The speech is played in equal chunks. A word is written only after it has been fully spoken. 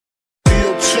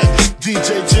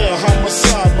DJ Jail,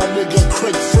 homicide, my nigga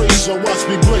Craig Fraser, watch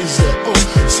me blaze it.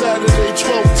 Saturday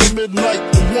 12 to midnight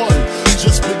to 1,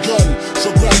 just begun,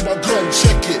 so grab my gun,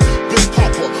 check it. Big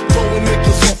Papa, blowing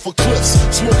niggas off of cliffs,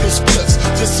 smoking spliffs,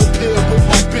 disappear with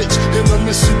my bitch in a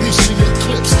Mitsubishi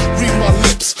Eclipse. Read my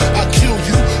lips, I kill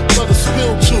you, let it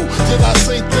spill too. Did I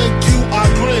say thank you? I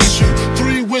grant you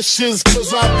 3 wishes,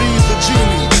 cause I be the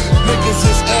genie. Niggas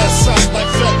is ass out like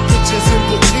fat bitches in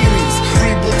bikini.